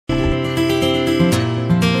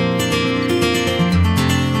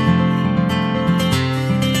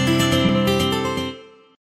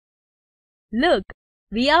Look,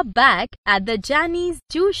 we are back at the Janny's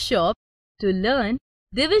juice shop to learn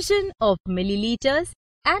division of milliliters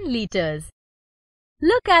and liters.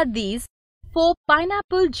 Look at these 4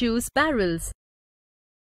 pineapple juice barrels.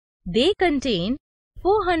 They contain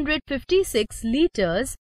 456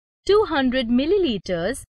 liters, 200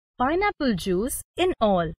 milliliters pineapple juice in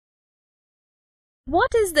all.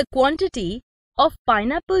 What is the quantity of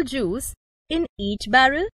pineapple juice in each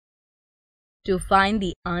barrel? To find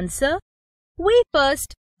the answer, we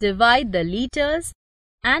first divide the liters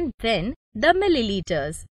and then the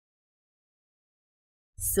milliliters.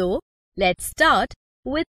 So, let's start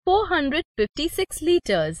with 456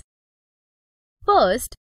 liters.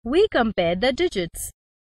 First, we compare the digits.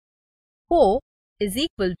 4 is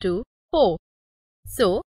equal to 4.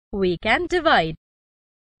 So, we can divide.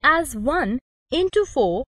 As 1 into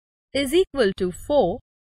 4 is equal to 4,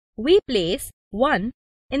 we place 1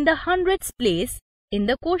 in the hundreds place in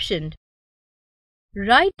the quotient.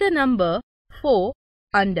 Write the number 4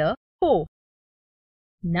 under 4.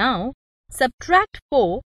 Now, subtract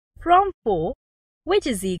 4 from 4, which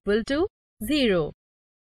is equal to 0.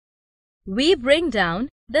 We bring down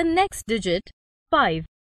the next digit 5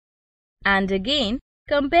 and again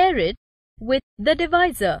compare it with the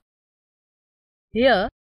divisor. Here,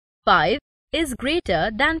 5 is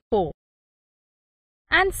greater than 4.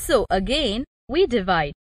 And so again we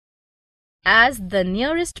divide. As the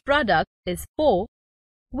nearest product is 4,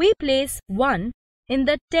 we place 1 in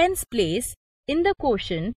the tens place in the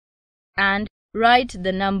quotient and write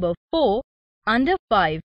the number 4 under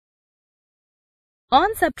 5.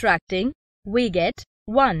 On subtracting, we get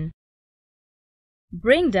 1.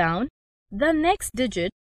 Bring down the next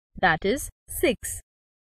digit, that is 6.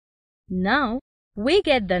 Now we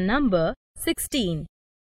get the number 16.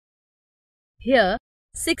 Here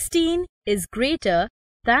 16 is greater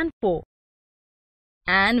than 4.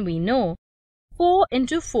 And we know 4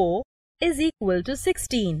 into 4 is equal to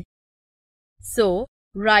 16. So,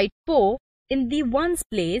 write 4 in the ones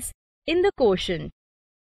place in the quotient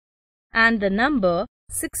and the number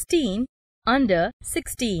 16 under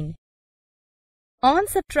 16. On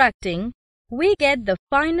subtracting, we get the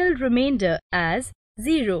final remainder as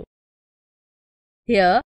 0.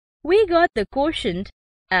 Here, we got the quotient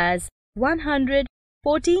as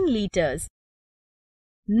 114 liters.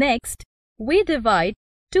 Next, we divide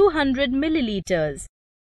 200 milliliters.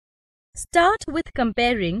 Start with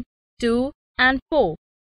comparing 2 and 4.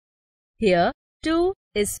 Here, 2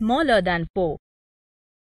 is smaller than 4.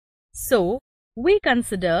 So, we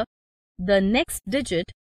consider the next digit,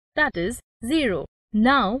 that is 0.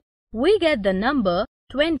 Now, we get the number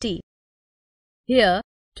 20. Here,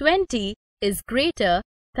 20 is greater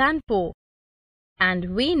than 4.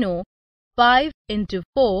 And we know 5 into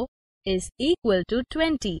 4 is equal to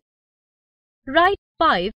 20. Write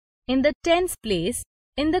 5 in the tens place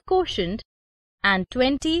in the quotient and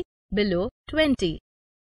 20 below 20.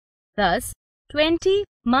 Thus, 20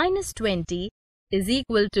 minus 20 is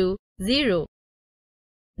equal to 0.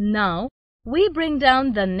 Now, we bring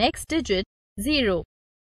down the next digit 0.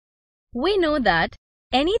 We know that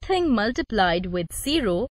anything multiplied with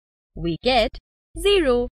 0, we get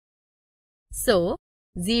 0. So,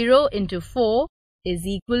 0 into 4 is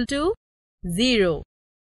equal to 0.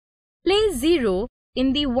 Place 0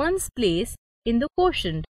 in the ones place in the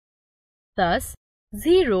quotient. Thus,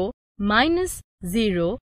 0 minus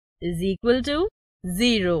 0 is equal to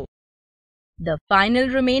 0. The final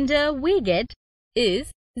remainder we get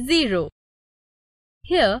is 0.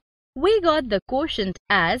 Here, we got the quotient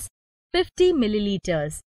as 50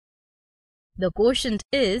 milliliters. The quotient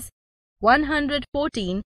is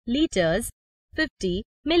 114 liters, 50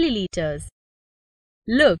 milliliters.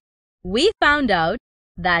 Look, we found out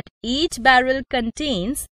that each barrel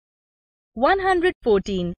contains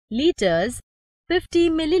 114 liters, 50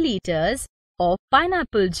 milliliters of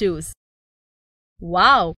pineapple juice.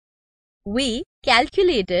 Wow! We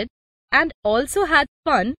calculated and also had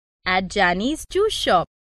fun at Janny's juice shop.